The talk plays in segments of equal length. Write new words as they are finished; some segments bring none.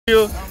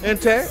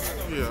intact.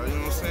 Yeah, you know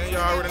what I'm saying?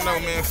 Y'all already know,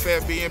 man.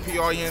 Fat B,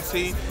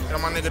 NPRENT. Got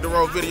my nigga the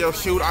road video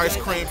shoot, ice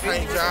cream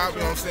paint job, you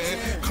know what I'm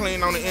saying?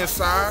 Clean on the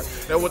inside.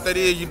 That's what that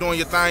is. You doing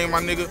your thing, my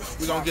nigga.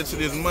 We gonna get to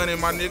this money,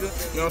 my nigga.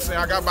 You know what I'm saying?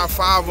 I got about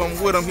 5 of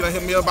them with him. He done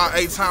hit me up about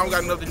 8 times. We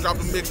got enough to drop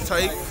the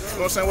mixtape. You know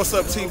what I'm saying? What's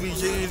up,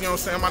 TBGZ? You know what I'm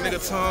saying? My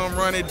nigga Tom,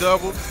 Run It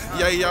Double.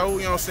 Yeah, yo,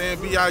 you know what I'm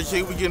saying?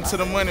 BIG, we getting to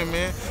the money,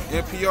 man.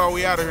 NPR,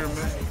 we out of here,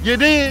 man. You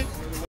did?